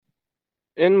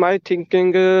In my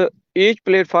thinking, each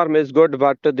platform is good,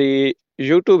 but the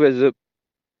YouTube is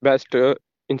best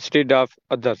instead of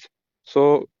others.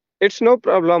 So it's no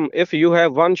problem if you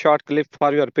have one short clip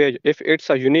for your page. If it's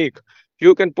a unique,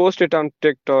 you can post it on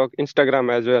TikTok,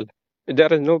 Instagram as well.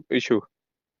 There is no issue.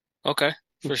 Okay,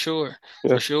 for sure,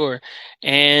 Yeah. for sure.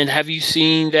 And have you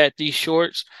seen that these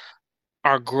shorts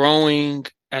are growing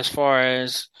as far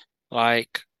as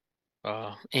like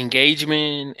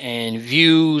engagement and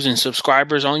views and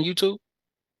subscribers on YouTube?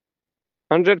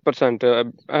 100%.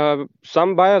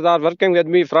 Some buyers are working with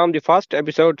me from the first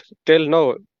episode till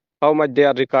now. How much they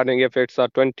are recording, if it's a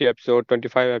 20 episode,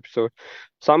 25 episode.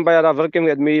 Some buyers are working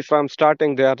with me from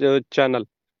starting their channel.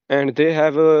 And they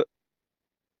have,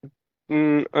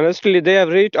 honestly, they have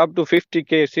reached up to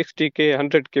 50K, 60K,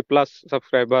 100K plus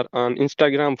subscriber on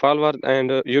Instagram followers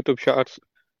and YouTube Shorts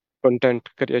content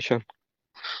creation.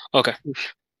 Okay.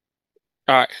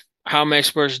 All right. How am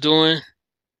experts doing?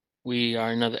 We are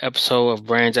another episode of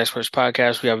Brands Experts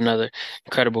Podcast. We have another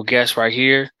incredible guest right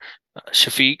here,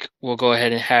 Shafiq. We'll go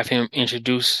ahead and have him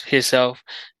introduce himself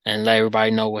and let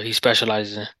everybody know what he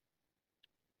specializes in.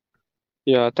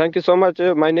 Yeah, thank you so much.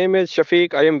 My name is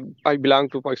Shafiq. I belong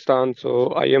to Pakistan, so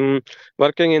I am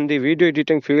working in the video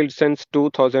editing field since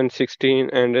 2016,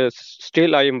 and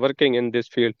still I am working in this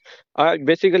field. I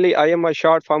am a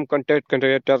short form content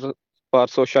creator for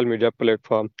social media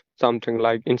platform, something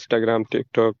like Instagram,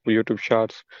 TikTok, YouTube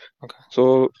Shorts. Okay.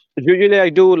 So usually I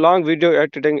do long video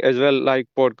editing as well, like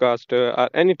podcast or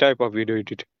any type of video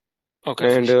editing. Okay,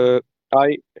 for And sure.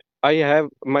 I I have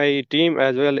my team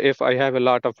as well. If I have a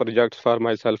lot of projects for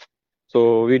myself,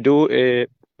 so we do a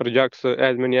projects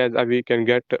as many as we can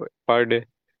get per day,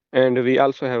 and we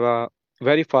also have a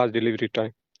very fast delivery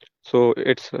time. So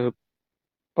it's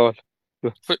all.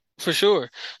 For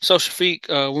sure. So Shafiq,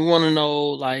 we want to know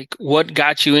like what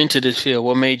got you into this field?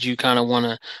 What made you kind of want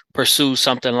to pursue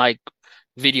something like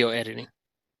video editing?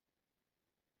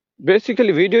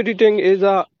 Basically, video editing is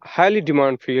a highly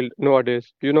demand field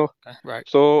nowadays. Okay, right,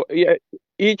 So yeah,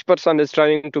 each person is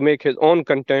trying to make his own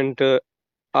content.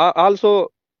 Also,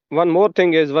 one more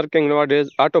thing is working nowadays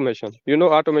automation.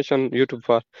 Automation YouTube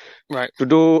for right, to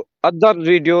do other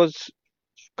videos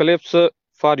clips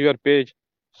for your page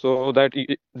so that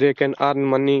they can earn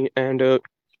money and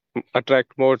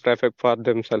attract more traffic for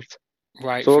themselves.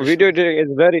 right, So for video sure. editing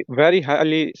is very very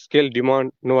highly skilled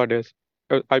demand nowadays.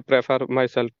 I prefer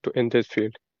myself to in this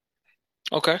field.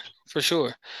 Okay, for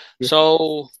sure.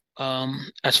 So,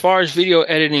 as far as video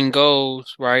editing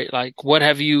goes, right, like what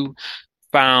have you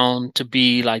found to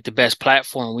be like the best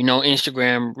platform? We know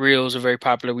Instagram Reels are very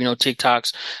popular. We know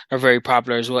TikToks are very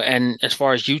popular as well. And as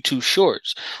far as YouTube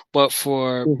Shorts, but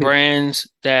for Mhm.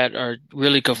 brands that are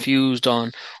really confused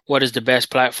on what is the best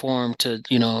platform to,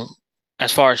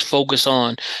 as far as focus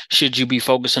on, should you be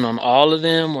focusing on all of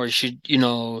them or should,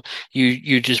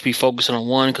 you just be focusing on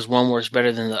one because one works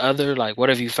better than the other? Like what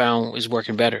have you found is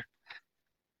working better?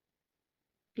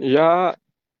 Yeah,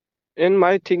 in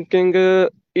my thinking,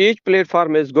 each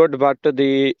platform is good, but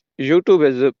the YouTube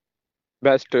is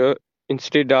best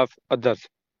instead of others.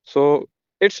 So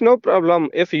it's no problem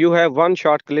if you have one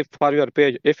short clip for your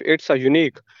page. If it's a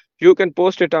unique, you can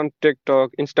post it on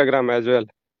TikTok, Instagram as well.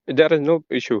 There is no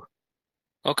issue.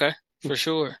 Okay, for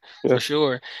sure, Yeah. for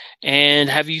sure. And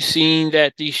have you seen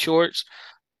that these shorts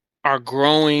are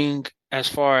growing as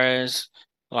far as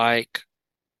like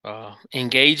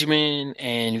engagement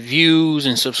and views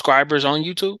and subscribers on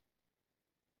YouTube?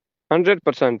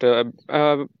 100%.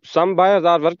 Some buyers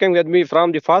are working with me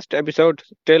from the first episode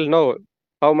till now.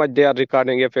 How much they are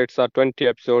recording, if it's a 20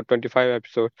 episode, 25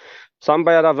 episode. Some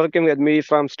buyers are working with me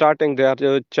from starting their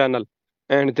channel.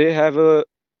 And they have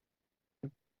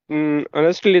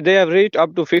honestly, they have reached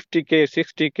up to 50K,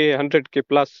 60K, 100K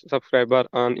plus subscriber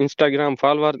on Instagram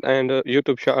followers and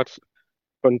YouTube Shorts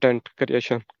content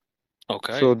creation.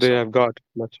 Okay, So they have got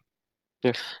much.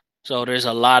 Yeah, so there's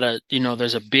a lot of,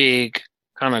 there's a big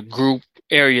kind of group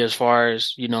area as far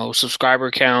as,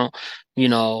 subscriber count,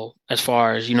 as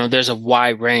far as, there's a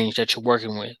wide range that you're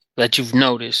working with that you've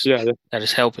noticed yeah, that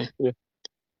is helping yeah,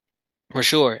 for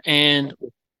sure. And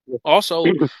yeah. also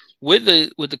with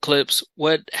the clips,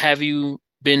 what have you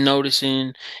been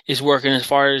noticing is working as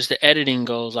far as the editing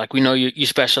goes? Like we know you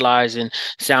specialize in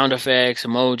sound effects,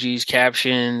 emojis,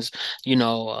 captions,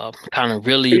 kind of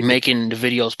really making the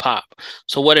videos pop.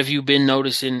 So what have you been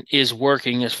noticing is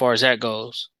working as far as that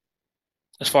goes?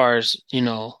 As far as,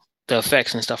 the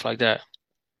effects and stuff like that.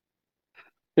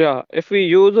 Yeah, if we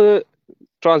use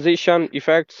transition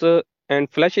effects and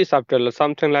flashy subtle,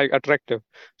 something like attractive,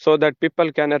 so that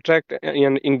people can attract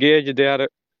and engage their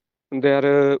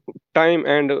their time,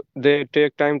 and they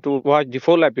take time to watch the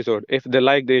full episode if they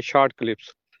like the short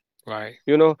clips. Right.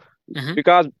 You know, Hmm.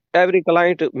 because every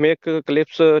client make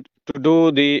clips to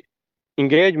do the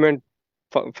engagement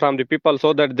from the people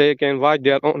so that they can watch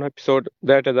their own episode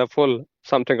that is a full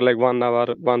something like 1 hour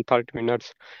 130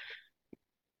 minutes.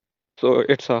 So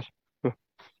it's all.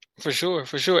 For sure,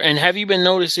 for sure. And have you been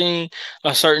noticing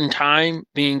a certain time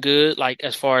being good, like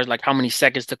as far as like how many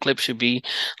seconds the clip should be,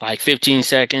 like 15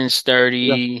 seconds,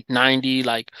 Yeah. 30, 90,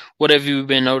 like what have you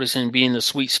been noticing being the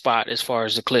sweet spot as far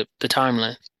as the clip, the time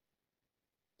length?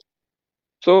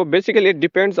 So basically it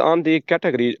depends on the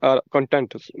category or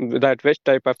content, that which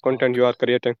type of content you Okay. are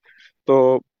creating.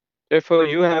 So if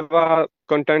you have a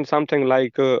content something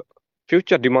like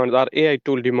future demands or AI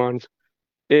tool demands,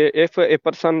 if a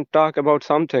person talk about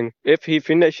something, if he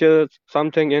finishes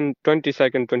something in 20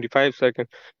 seconds, 25 seconds,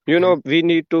 Mhm. we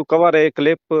need to cover a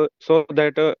clip so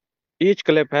that each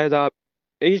clip has a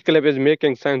each clip is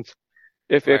making sense.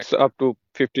 If Right. it's up to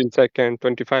 15 seconds,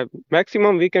 25,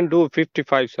 maximum we can do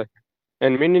 55 seconds,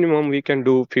 and minimum we can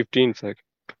do 15 seconds.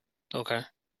 Okay.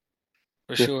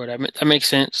 For Yeah, sure. That makes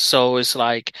sense. So it's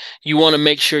like you want to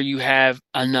make sure you have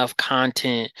enough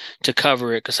content to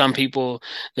cover it. Because some people,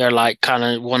 they're like kind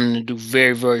of wanting to do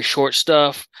very, very short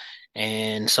stuff.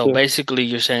 And so yeah, basically,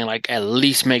 you're saying like at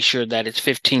least make sure that it's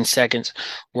 15 seconds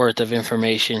worth of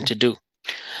information to do.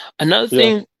 Another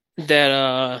yeah, thing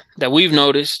that we've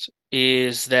noticed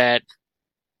is that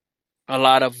a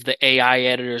lot of the AI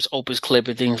editors, Opus Clip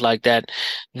and things like that,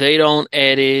 they don't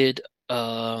edit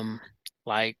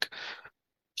like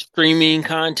streaming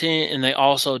content, and they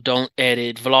also don't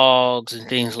edit vlogs and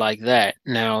things like that.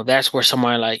 Now, that's where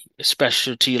somebody like a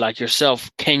specialty like yourself,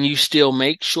 can you still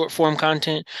make short form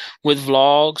content with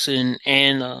vlogs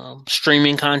and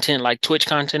streaming content like Twitch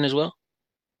content as well?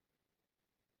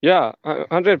 yeah,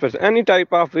 100%. Any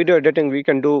type of video editing we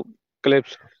can do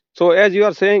clips. So as you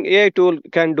are saying, AI tool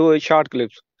can do a short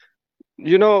clips.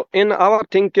 In our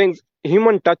thinking,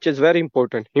 human touch is very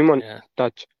important. Human Yeah,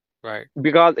 touch, right.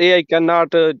 because AI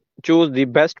cannot choose the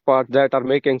best part that are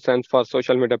making sense for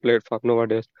social media platform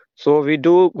nowadays. So we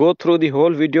do go through the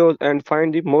whole videos and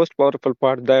find the most powerful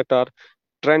part that are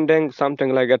trending,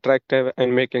 something like attractive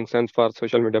and making sense for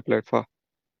social media platform.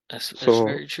 That's So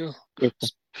very true. it's,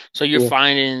 S- So you're yeah,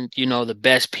 finding, the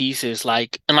best pieces,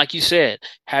 like, and like you said,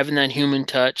 having that human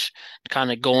touch,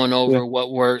 kind of going yeah, over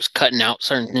what works, cutting out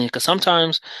certain things. Because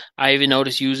sometimes I even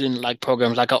notice using like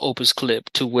programs like an Opus Clip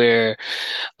to where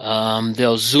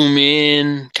they'll zoom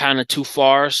in kind of too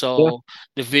far, yeah, so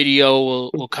the video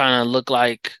will kind of look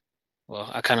like, well,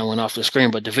 I kind of went off the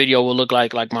screen, but the video will look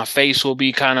like my face will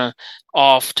be kind of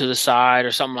off to the side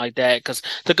or something like that. Because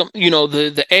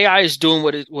the AI is doing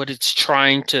what it's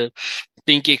trying to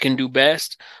think it can do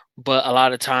best. But a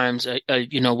lot of times,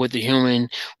 with the human,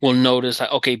 we'll notice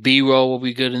like, okay, B-roll will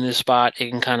be good in this spot.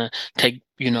 It can kind of take,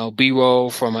 B-roll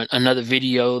from another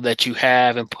video that you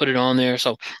have and put it on there.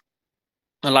 So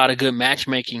a lot of good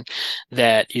matchmaking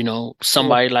that,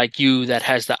 yeah. somebody like you that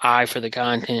has the eye for the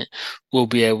content will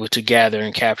be able to gather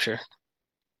and capture.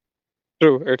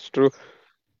 True, it's true.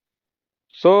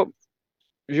 So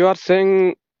you are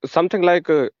saying something like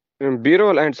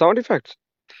B-roll and sound effects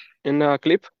in a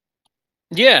clip?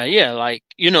 Yeah, yeah, like,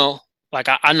 like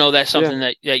I know that's Yeah, something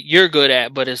that you're good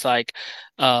at, but it's like,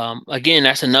 again,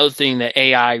 that's another thing that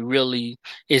AI really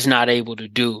is not able to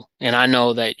do. And I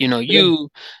know that, yeah.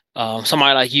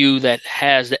 somebody like you that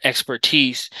has the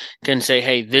expertise can say,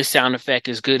 hey, this sound effect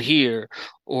is good here,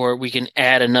 or we can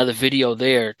add another video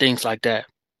there, things like that.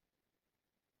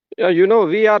 Yeah,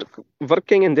 we are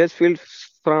working in this field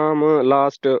from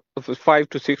last 5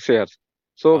 to 6 years.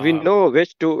 So we Wow. know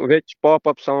which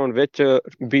pop-up sound, which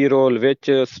B-roll, which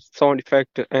sound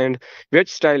effect, and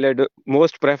which style is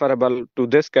most preferable to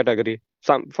this category.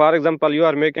 For example, you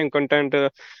are making content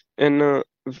in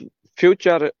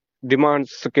future demand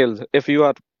skills. If you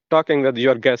are talking with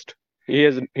your guest,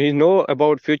 he know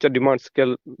about future demand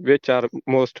skill which are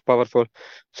most powerful.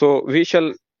 So we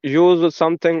shall use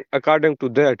something according to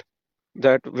that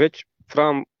which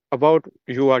from about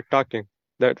you are talking,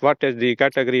 that what is the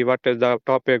category, what is the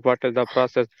topic, what is the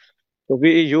process. So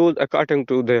we use according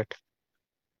to that.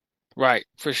 Right,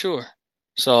 for sure.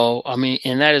 So, I mean,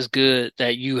 and that is good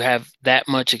that you have that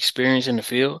much experience in the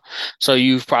field. So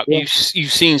Yeah,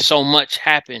 you've seen so much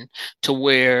happen to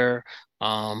where,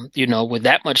 with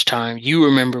that much time, you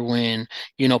remember when,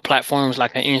 platforms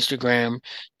like an Instagram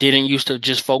didn't used to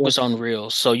just yeah, focus on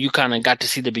reels. So you kind of got to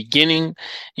see the beginning,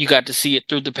 you got to see it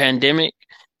through the pandemic,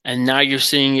 and now you're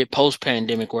seeing it post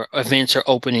pandemic where events are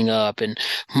opening up and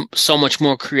so much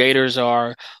more creators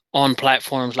are on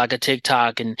platforms like a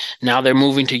TikTok, and now they're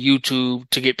moving to YouTube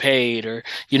to get paid, or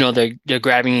they're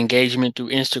grabbing engagement through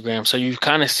Instagram. So you've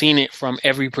kind of seen it from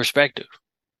every perspective.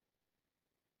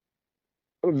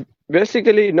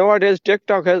 Basically, nowadays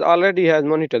TikTok already has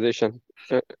monetization.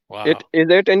 Uh, it Wow. is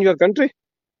it in your country?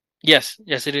 Yes,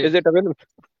 yes, it is. Is it available?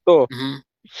 So, Hmm.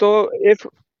 if,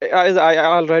 as I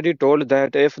already told,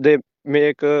 that if they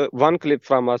make one clip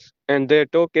from us and they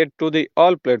took it to the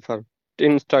all platform,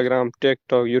 Instagram,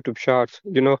 TikTok, YouTube Shorts,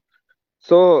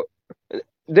 so uh,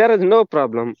 there is no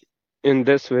problem in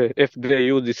this way if they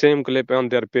use the same clip on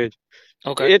their page.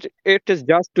 Okay. It is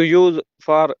just to use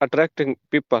for attracting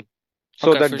people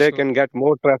so Okay, that for they sure. can get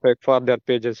more traffic for their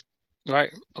pages.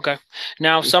 Right. Okay.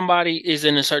 Now, if somebody is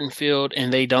in a certain field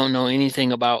and they don't know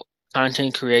anything about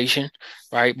content creation,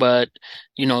 right? But,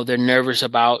 they're nervous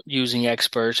about using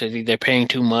experts. I think they're paying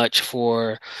too much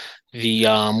for the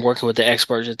working with the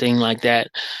experts and thing like that.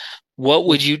 What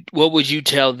would you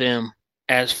tell them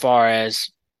as far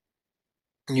as,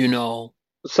 you know,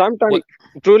 Sometimes, what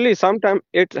truly, sometimes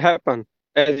it happen,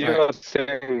 as you right, are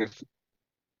saying,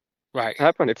 right,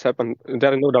 it's happened.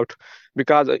 There is no doubt,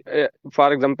 because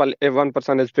for example, if one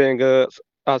person is paying us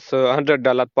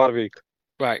 $100 per week,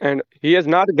 right, and he is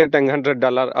not getting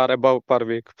 $100 or above per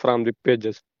week from the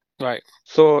pages, right,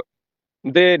 so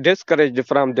they discouraged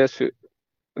from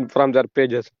their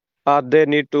pages, or they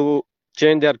need to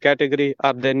change their category,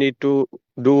 or they need to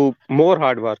do more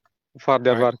hard work for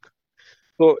their right. work.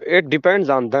 So it depends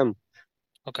on them.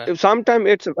 Okay. Sometimes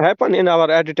it's happen in our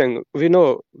editing. We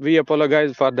know, we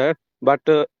apologize for that, but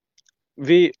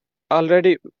we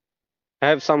already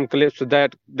have some clips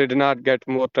that did not get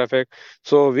more traffic,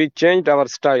 so we changed our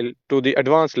style to the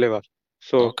advanced level.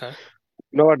 So Okay.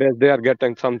 nowadays they are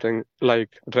getting something like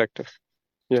attractive.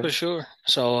 Yeah. For sure.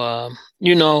 So,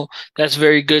 that's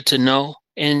very good to know.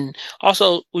 And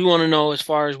also, we want to know, as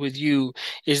far as with you,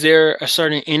 is there a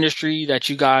certain industry that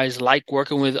you guys like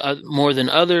working with more than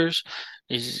others?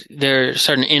 Is there a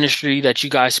certain industry that you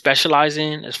guys specialize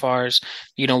in, as far as,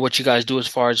 what you guys do as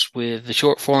far as with the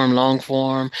short form, long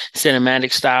form,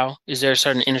 cinematic style? Is there a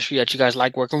certain industry that you guys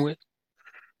like working with?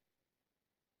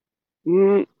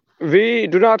 Mm, we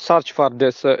do not search for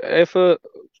this. If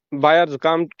buyers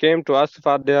came to us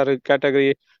for their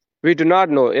category, we do not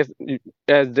know if,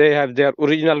 as they have their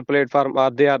original platform,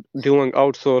 or they are doing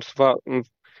outsource for.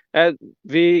 As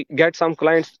we get some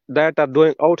clients that are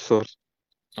doing outsource,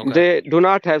 Okay. they do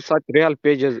not have such real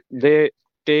pages. They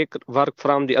take work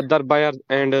from the other buyers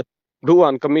and do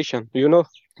on commission.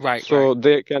 Right, right. So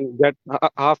they can get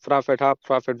half profit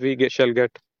shall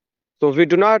get. So we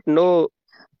do not know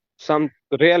some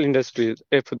real industries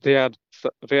if they are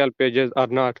real pages or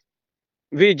not.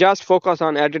 We just focus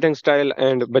on editing style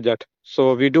and budget.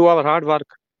 So we do our hard work,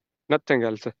 nothing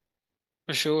else.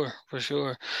 For sure, for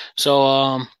sure. So,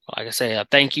 like I say,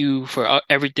 thank you for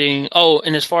everything. Oh,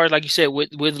 and as far as like you said,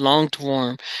 with long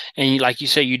form, and like you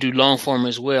say, you do long form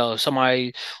as well. If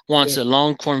somebody wants Yeah. a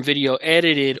long form video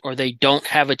edited, or they don't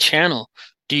have a channel,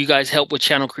 do you guys help with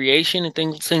channel creation and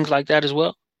things like that as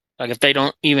well? Like if they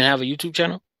don't even have a YouTube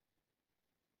channel?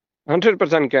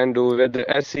 100% can do with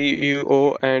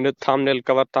SEO and thumbnail,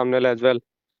 cover thumbnail as well.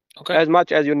 Okay, As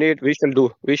much as you need, we shall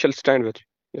do. We shall stand with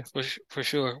you. for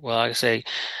sure. Well, like I say,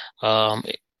 Um,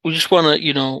 we just want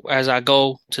to, as I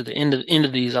go to the end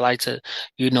of these, I like to,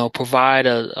 provide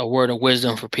a word of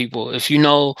wisdom for people. If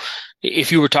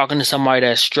you were talking to somebody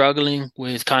that's struggling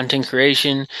with content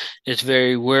creation, is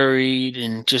very worried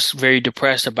and just very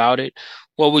depressed about it,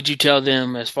 what would you tell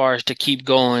them as far as to keep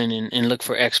going and look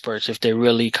for experts if they're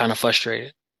really kind of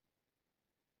frustrated?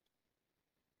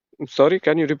 Sorry,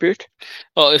 can you repeat?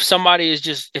 Well, if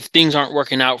things aren't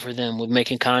working out for them with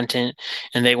making content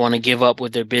and they want to give up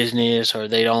with their business, or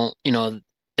they don't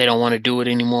want to do it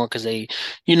anymore because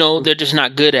they're just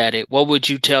not good at it. What would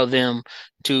you tell them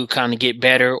to kind of get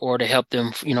better, or to help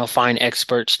them, find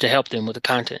experts to help them with the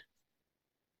content?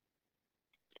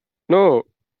 No,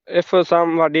 if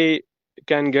somebody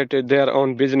can get their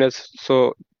own business,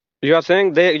 so you are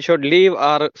saying they should leave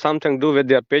or something do with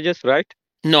their pages, right?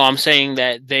 No, I'm saying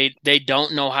that they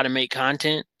don't know how to make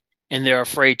content and they're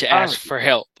afraid to Ah, ask for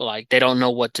help. Like they don't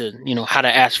know how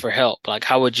to ask for help. Like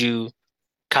how would you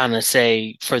kind of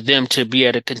say for them to be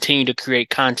able to continue to create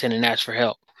content and ask for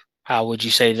help? How would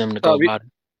you say them to go we about it?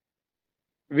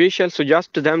 we shall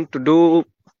suggest them to do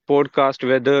podcast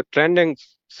with the trending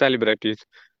celebrities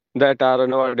that are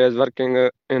nowadays working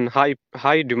in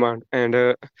high demand,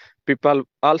 and people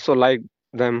also like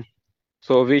them.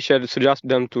 So we shall suggest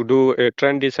them to do a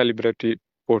trendy celebrity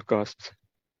podcast.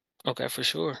 Okay, for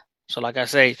sure. So like I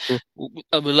say, Yeah,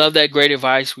 we love that great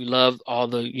advice. We love all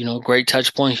the, great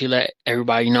touch points you let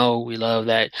everybody know. We love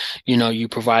that, you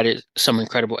provided some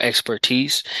incredible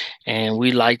expertise, and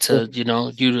we like yeah, to, you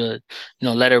to,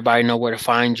 let everybody know where to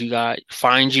find you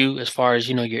as far as,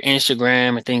 your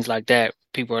Instagram and things like that.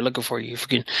 People are looking for you. If you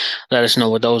can let us know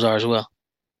what those are as well.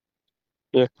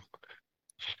 yeah.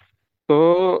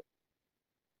 So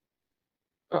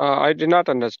I did not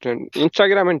understand.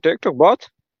 Instagram and TikTok both?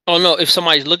 Oh no, if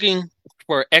somebody's looking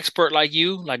for an expert like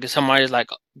you, like if somebody's like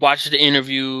watches the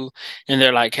interview and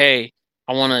they're like, "Hey,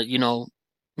 I want to,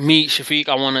 meet Shafiq.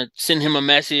 I want to send him a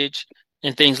message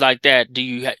and things like that." Do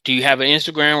you have an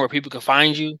Instagram where people can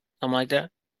find you? Something like that?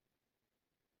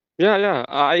 Yeah, yeah.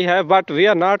 I have, but we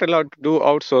are not allowed to do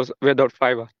outsource without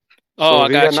Fiverr. Oh, So I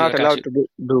we are got you. I not got allowed you. to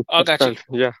do I got you. consult.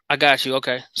 Yeah, I got you.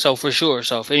 Okay. So for sure.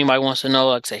 So if anybody wants to know,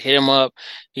 like I say, hit him up.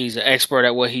 He's an expert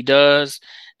at what he does.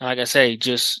 And like I say,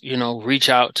 just, reach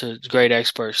out to great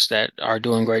experts that are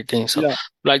doing great things. So yeah.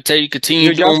 like I tell you,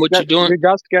 continue doing what you're doing. You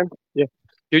just can, yeah.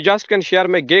 You just can share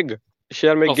my Oh,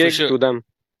 for gig sure. to them.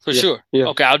 For Yeah, sure. yeah,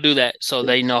 Okay, I'll do that so yeah,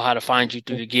 they know how to find you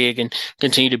through yeah. the gig and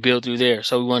continue to build through there.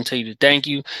 So we want to tell you to thank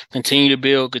you, continue to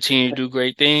build, continue to do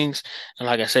great things. And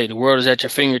like I say, the world is at your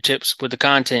fingertips with the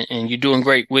content and you're doing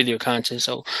great with your content.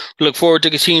 So look forward to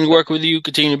continue to work with you,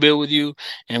 continue to build with you.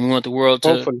 And we want the world to,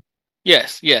 Hopefully.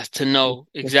 yes, yes, to Yeah, know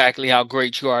yeah, exactly how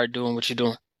great you are doing what you're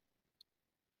doing.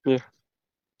 yeah.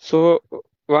 So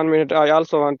 1 minute. I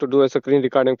also want to do a screen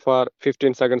recording for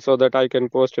 15 seconds so that I can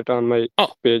post it on my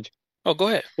Oh, page. oh, go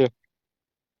ahead. Yeah.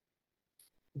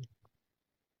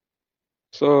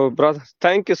 So, brother,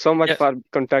 thank you so much Yes, for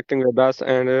contacting with us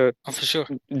and oh, for sure.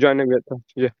 joining with us.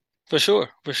 Yeah, For sure,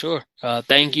 for sure.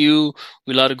 Thank you.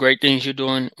 We love the great things you're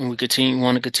doing, and we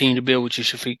want to continue to build with you,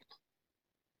 Shafiq.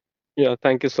 yeah.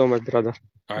 Thank you so much, brother.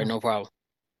 All right, no problem.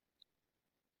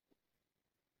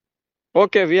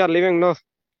 Okay, we are leaving now.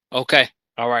 Okay.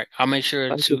 All right. I'll make sure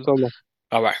Thank you to. so much.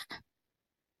 All right.